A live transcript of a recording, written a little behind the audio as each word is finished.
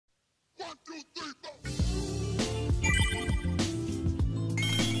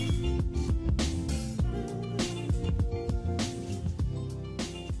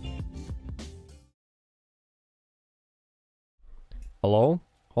Hello?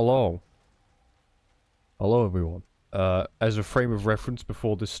 Hello? Hello, everyone. As a frame of reference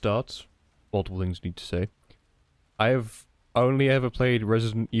before this starts, multiple things need to say. I have only ever played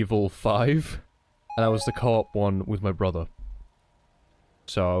Resident Evil 5, and that was the co-op one with my brother.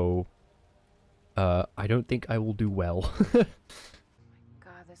 So, I don't think I will do well. God,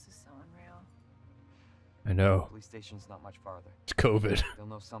 this is so unreal. I know. Police station's not much farther. It's COVID. They'll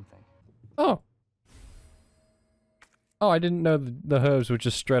know something. Oh. Oh, I didn't know the herbs were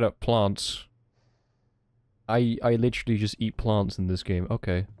just straight up plants. I literally just eat plants in this game.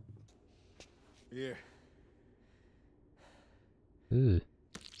 Okay. Here. Ugh.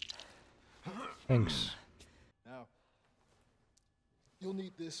 Thanks. Now, you'll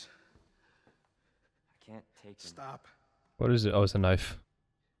need this. I can't take him. Stop. What is it? Oh, it's a knife.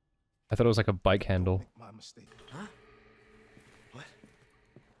 I thought it was like a bike handle. Make my mistake. Huh? What?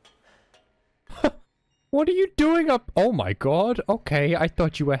 What are you doing up? Oh my god. Okay, I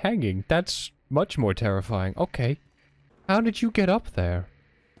thought you were hanging. That's much more terrifying. Okay. How did you get up there?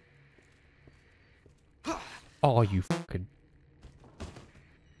 Oh, you fucking...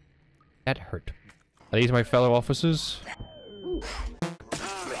 That hurt. Are these my fellow officers?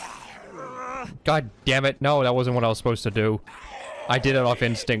 God damn it. No, that wasn't what I was supposed to do. I did it off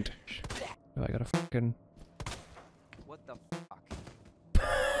instinct. I gotta fucking... What the fuck?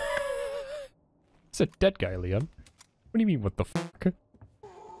 It's a dead guy, Leon. What do you mean, what the fuck?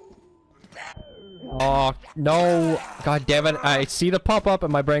 Oh, no. God damn it. I see the pop-up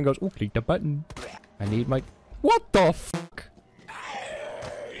and my brain goes, oh, click the button. I need my... What the fuck?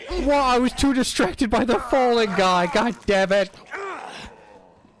 Wow, I was too distracted by the falling guy. God damn it.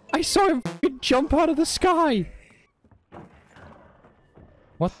 I saw him fucking jump out of the sky.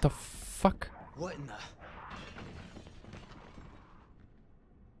 What the fuck? What in the...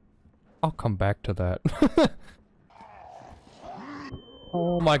 I'll come back to that.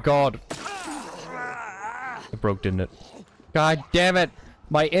 Oh my god. It broke, didn't it? God damn it.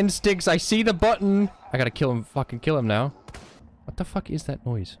 My instincts, I see the button. I gotta kill him, fucking kill him now. What the fuck is that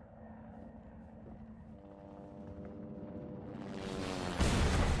noise?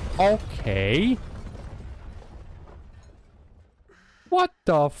 Okay. What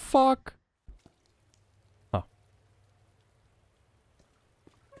the fuck? Huh.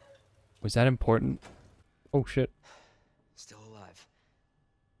 Was that important? Oh shit. Still alive.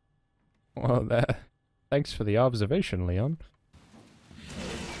 Well, that... Thanks for the observation, Leon.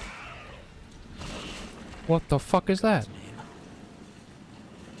 What the fuck is that?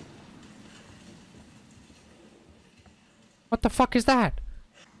 What the fuck is that?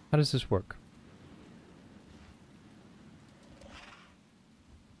 How does this work?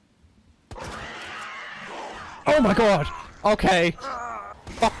 Oh my god! Okay!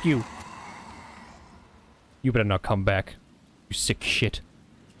 Fuck you! You better not come back. You sick shit.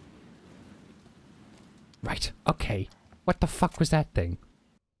 Right, okay. What the fuck was that thing?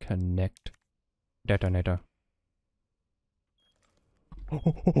 Connect. Detonator. Can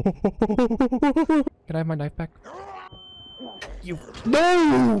I have my knife back? You...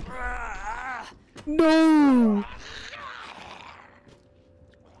 No! No!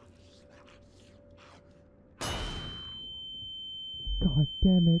 God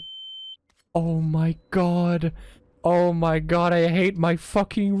damn it. Oh my god. Oh my god, I hate my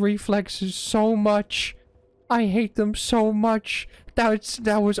fucking reflexes so much. I hate them so much.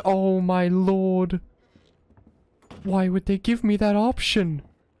 That was, oh my lord. Why would they give me that option?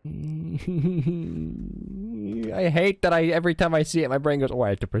 I hate that every time I see it, my brain goes, oh, I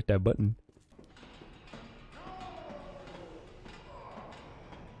have to press that button.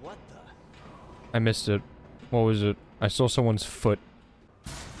 What the? I missed it. What was it? I saw someone's foot.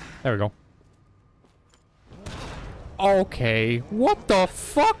 There we go. Okay. What the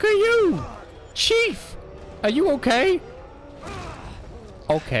fuck are you? Chief! Are you okay?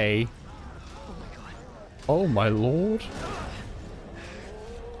 Okay. Oh my lord.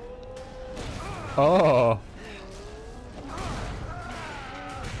 Oh.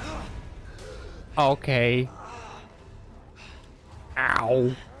 Okay.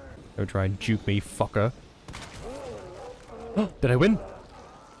 Ow. Don't try and juke me, fucker. Did I win?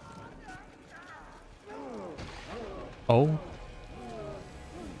 Oh.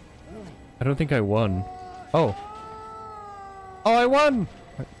 I don't think I won. Oh. Oh, I won!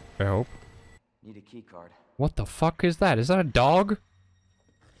 I hope. Need a key card. What the fuck is that? Is that a dog?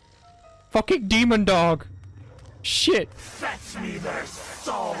 Fucking demon dog! Shit! Fetch me their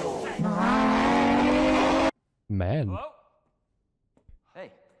soul! Man. Hello?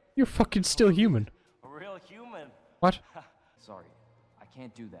 Hey. You're fucking still human. A real human. What? Sorry. I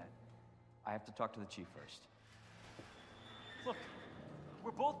can't do that. I have to talk to the chief first. Look,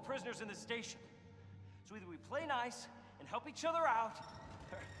 both prisoners in the station. So either we play nice and help each other out,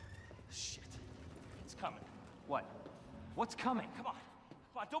 or... Shit. It's coming. What? What's coming? Come on.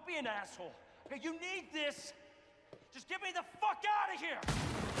 Come on, don't be an asshole. Okay, you need this. Just get me the fuck out of here!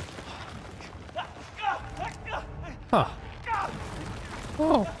 Huh.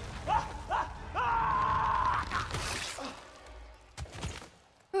 Oh.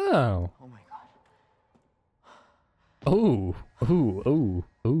 Oh. Oh my god. Oh. Oh. Oh.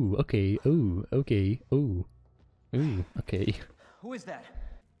 Oh. Okay. Oh. Okay. Oh. Ooh. Okay. Who is that?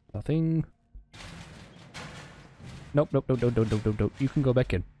 Nothing. Nope. Nope. Nope. Nope. Nope. Nope. Nope. Nope. You can go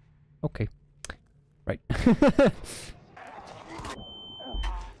back in. Okay. Right.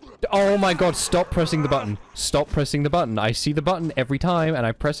 Oh my god, stop pressing the button. Stop pressing the button. I see the button every time and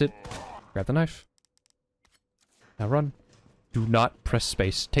I press it. Grab the knife. Now run. Do not press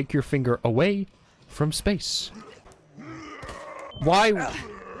space. Take your finger away from space. Why?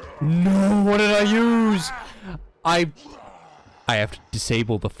 No, what did I use? I have to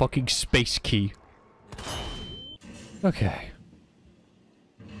disable the fucking space key. Okay.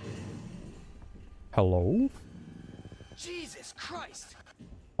 Hello? Jesus Christ!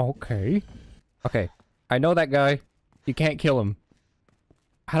 Okay. Okay. I know that guy. You can't kill him.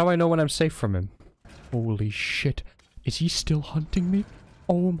 How do I know when I'm safe from him? Holy shit. Is he still hunting me?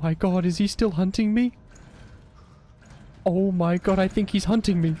 Oh my god, is he still hunting me? Oh my god, I think he's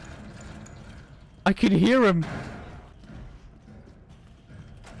hunting me. I can hear him.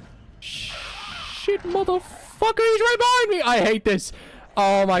 Shit, motherfucker, he's right behind me. I hate this.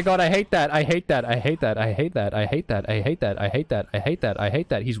 Oh my god, I hate that. I hate that. I hate that. I hate that. I hate that. I hate that. I hate that. I hate that. I hate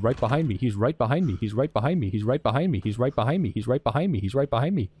that. He's right behind me. He's right behind me. He's right behind me. He's right behind me. He's right behind me. He's right behind me. He's right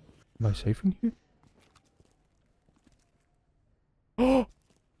behind me. Am I safe in here? Oh,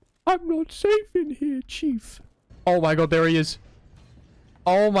 I'm not safe in here, Chief. Oh my god, there he is.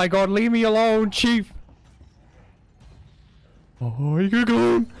 Oh my god, leave me alone, Chief. Oh, he can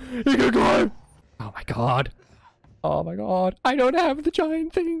climb. He can climb. Oh my god. Oh my god, I don't have the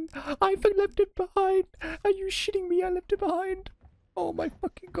giant thing. I left it behind. Are you shitting me? I left it behind. Oh my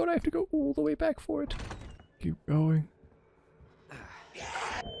fucking god, I have to go all the way back for it. Keep going.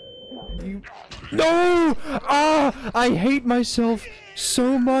 No! Ah! I hate myself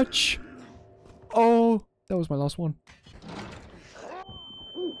so much. Oh, that was my last one.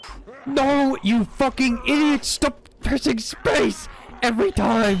 No, you fucking idiot! Stop pressing space every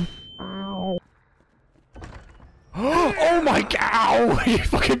time. Ow. Oh my cow! You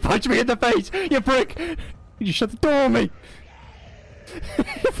fucking punched me in the face, you prick! You shut the door on me!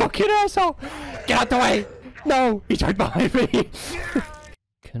 You fucking asshole! Get out the way! No! He's right behind me!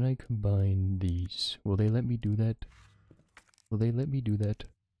 Can I combine these? Will they let me do that? Will they let me do that?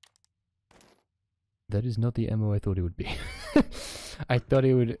 That is not the ammo I thought it would be. I thought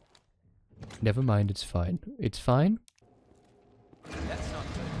it would... Never mind, it's fine. It's fine? That's not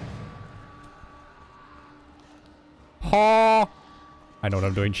good. Ha! I know what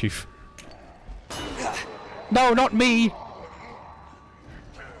I'm doing, Chief. No, not me!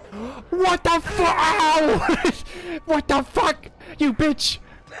 What the fuck? Ow! What the fuck? You bitch!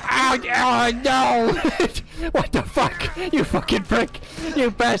 Ow! Oh, no! What the fuck? You fucking prick!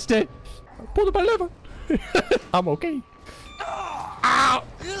 You bastard! Pull the lever! I'm okay. Ow!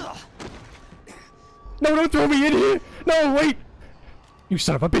 No, don't throw me in here! No, wait! You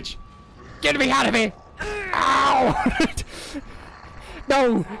son of a bitch! Get me out of here! Ow!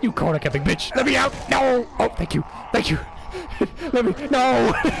 No! You corner camping bitch! Let me out! No! Oh, thank you! Thank you! Let me...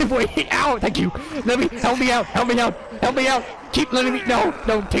 No! Wait! Ow! Thank you! Let me... Help me out! Help me out! Help me out! Keep letting me... No!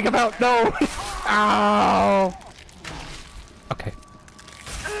 No! Take him out! No! Ow! Okay.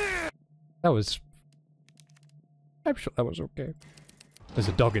 That was... I'm sure that was okay. There's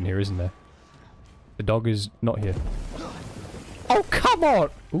a dog in here, isn't there? The dog is not here. Oh, come on!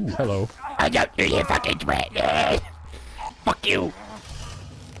 Ooh, hello. I don't do you fucking threat! Fuck you!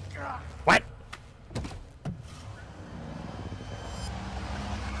 What?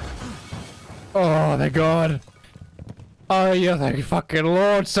 Oh, thank God! Oh, yeah, thank fucking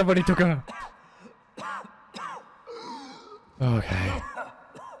Lord! Somebody took her! Okay.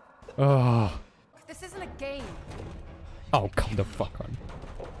 Oh. This isn't a game. Oh, come the fuck on.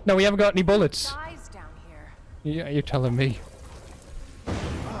 No, we haven't got any bullets. Guys down here. Yeah, you're telling me.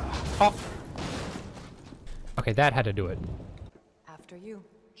 Oh. Okay, that had to do it. After you.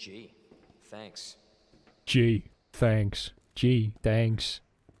 Gee, thanks. Gee, thanks. Gee, thanks.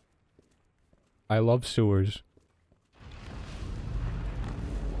 I love sewers.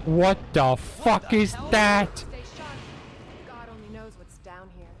 What the fuck is that? Stay sharp. God only knows what's down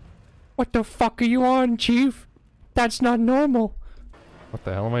here. What the fuck are you on, Chief? That's not normal. What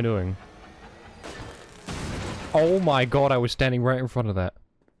the hell am I doing? Oh my god, I was standing right in front of that.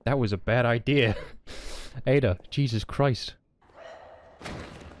 That was a bad idea. Ada, Jesus Christ.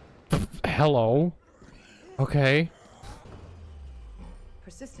 Hello? Okay.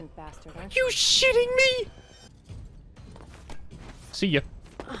 Persistent bastard, aren't You shitting me? See ya.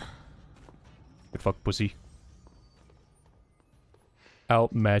 Good fuck, pussy.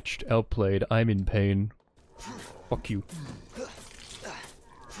 Outmatched, outplayed, I'm in pain. Fuck you.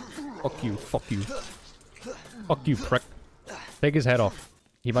 Fuck you, fuck you. Fuck you, prick. Take his head off.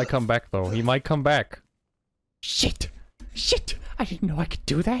 He might come back, though. He might come back. Shit! Shit! I didn't know I could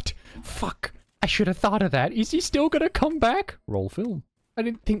do that! Fuck! I should have thought of that. Is he still gonna come back? Roll film. I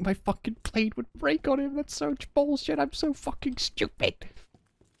didn't think my fucking blade would break on him. That's so much bullshit. I'm so fucking stupid.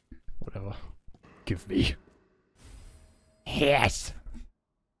 Whatever. Give me. Yes!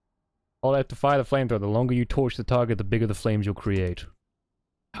 I'll have to fire the flamethrower. The longer you torch the target, the bigger the flames you'll create.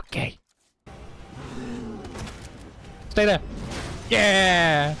 Okay. Stay there!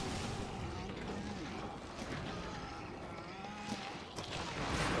 Yeah!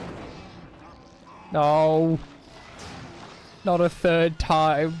 No! Not a third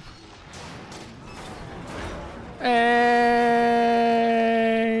time. Hey!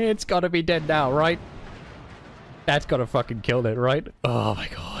 It's gotta be dead now, right? That's gotta fucking kill it, right? Oh my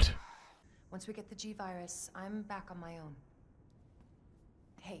god. Once we get the G-Virus, I'm back on my own.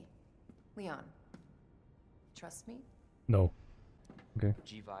 Hey, Leon. Trust me? No. Okay.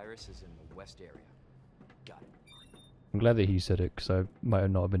 G-Virus is in the west area. Got it. I'm glad that he said it, because I might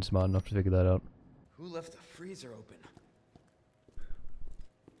have not been smart enough to figure that out. Who left the freezer open?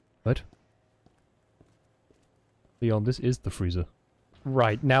 What? Leon, this is the freezer.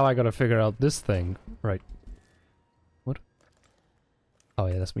 Right, now I gotta figure out this thing. Right. What? Oh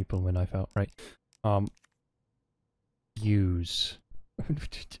yeah, that's me pulling my knife out. Right. Use.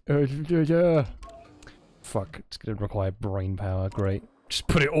 Fuck, it's gonna require brain power. Great. Just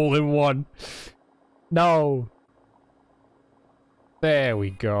put it all in one. No. There we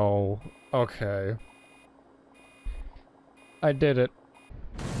go. Okay. I did it.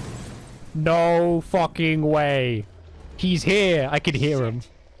 No fucking way. He's here. I can hear him.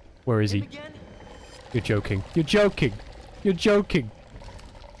 Where is he? You're joking. You're joking. You're joking.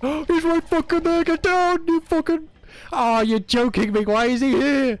 He's right fucking there. Get down, you fucking... Oh, you're joking me. Why is he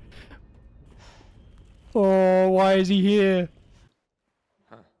here? Oh, why is he here?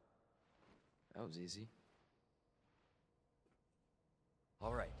 Huh. That was easy.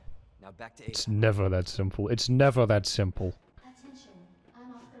 Alright, now back to Ada. It's never that simple. It's never that simple. Attention,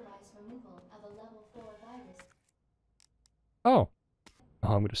 unauthorized removal of a level 4 virus. Oh.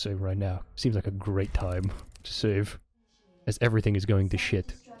 Oh, I'm gonna save right now. Seems like a great time to save. As everything is going to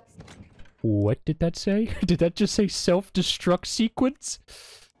shit. What did that say? Did that just say self-destruct sequence?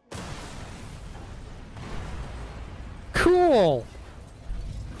 Cool!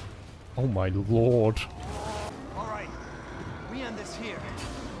 Oh my lord. Alright, we end this here.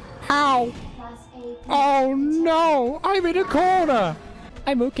 How? Oh no! I'm in a corner!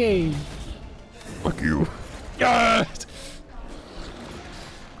 I'm okay. Fuck you. Yes!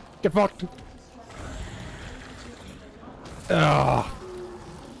 Get fucked! Ugh.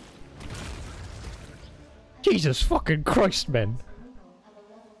 Jesus fucking Christ, man.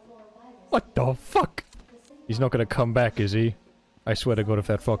 What the fuck? He's not gonna come back, is he? I swear to God, if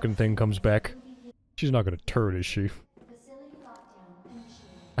that fucking thing comes back. She's not gonna turn, is she?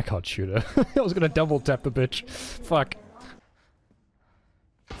 I can't shoot her. I was gonna double tap the bitch. Fuck.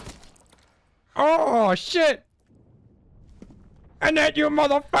 Oh, shit! And that you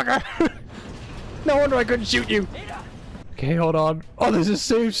motherfucker! No wonder I couldn't shoot you! Okay, hold on. Oh, there's a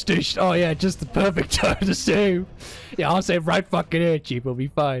save station. Oh yeah, just the perfect time to save. Yeah, I'll save right fucking here, Chief. We'll be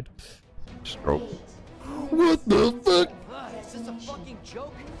fine. Oh. What the fuck? Is this a fucking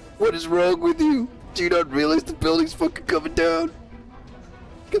joke? What is wrong with you? Do you not realize the building's fucking coming down?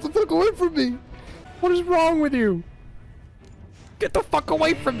 Get the fuck away from me! What is wrong with you? Get the fuck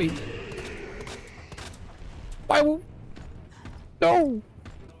away from me! Why won't... No!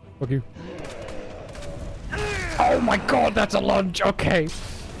 Fuck you. Oh my god, that's a lunge! Okay.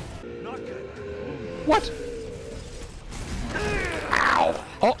 What? Ow!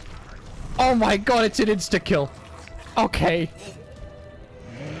 Oh! Oh my god, it's an insta-kill. Okay.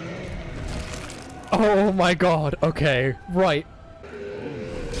 Oh my god, okay. Right.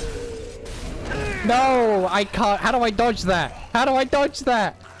 No, I can't. How do I dodge that? How do I dodge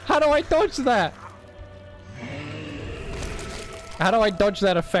that? How do I dodge that? How do I dodge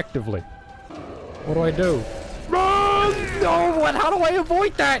that effectively? What do I do? Run! No, what? How do I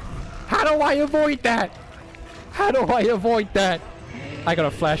avoid that? How do I avoid that? How do I avoid that? I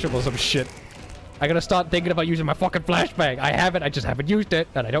gotta flash him or some shit. I gotta start thinking about using my fucking flashbang. I haven't, I just haven't used it.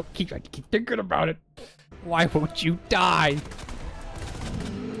 And I keep thinking about it. Why won't you die?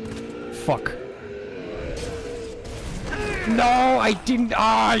 Fuck. No, I didn't.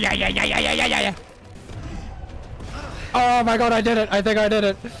 Oh, yeah. Oh my god, I did it. I think I did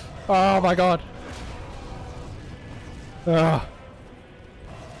it. Oh my god. Ugh.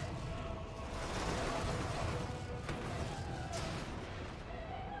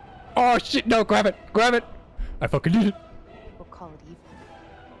 Oh shit, no, grab it. Grab it. I fucking did it. We'll call it even.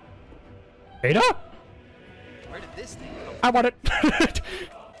 Ada? Where did this thing come I want it.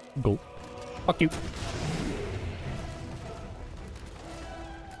 Go. Fuck you.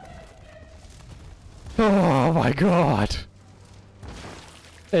 Oh my god.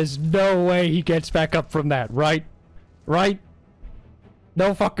 There's no way he gets back up from that, right? Right?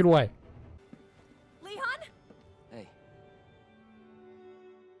 No fucking way. Leon? Hey.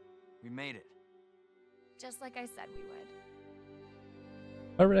 We made it. Just like I said we would.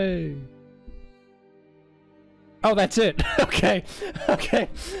 Hooray. Oh, that's it. Okay. Okay.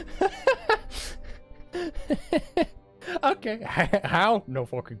 Okay. How? No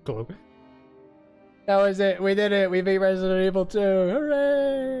fucking clue. That was it. We did it. We beat Resident Evil 2.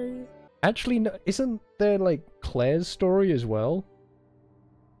 Hooray! Actually, no, isn't there, like, Claire's story as well?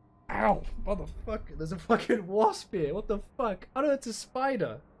 Ow! Motherfucker, there's a fucking wasp here. What the fuck? Oh no, it's a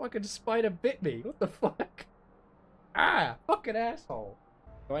spider. Fucking spider bit me. What the fuck? Ah! Fucking asshole.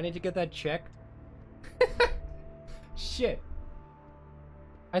 Do I need to get that checked? Shit.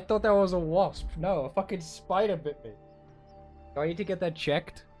 I thought that was a wasp. No, a fucking spider bit me. Do I need to get that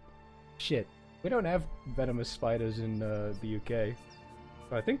checked? Shit. We don't have venomous spiders in the UK.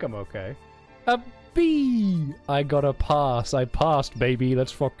 So I think I'm okay. A bee! I got a pass. I passed, baby.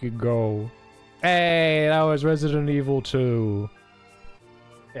 Let's fucking go. Hey, that was Resident Evil 2.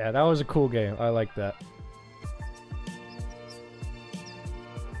 Yeah, that was a cool game. I like that.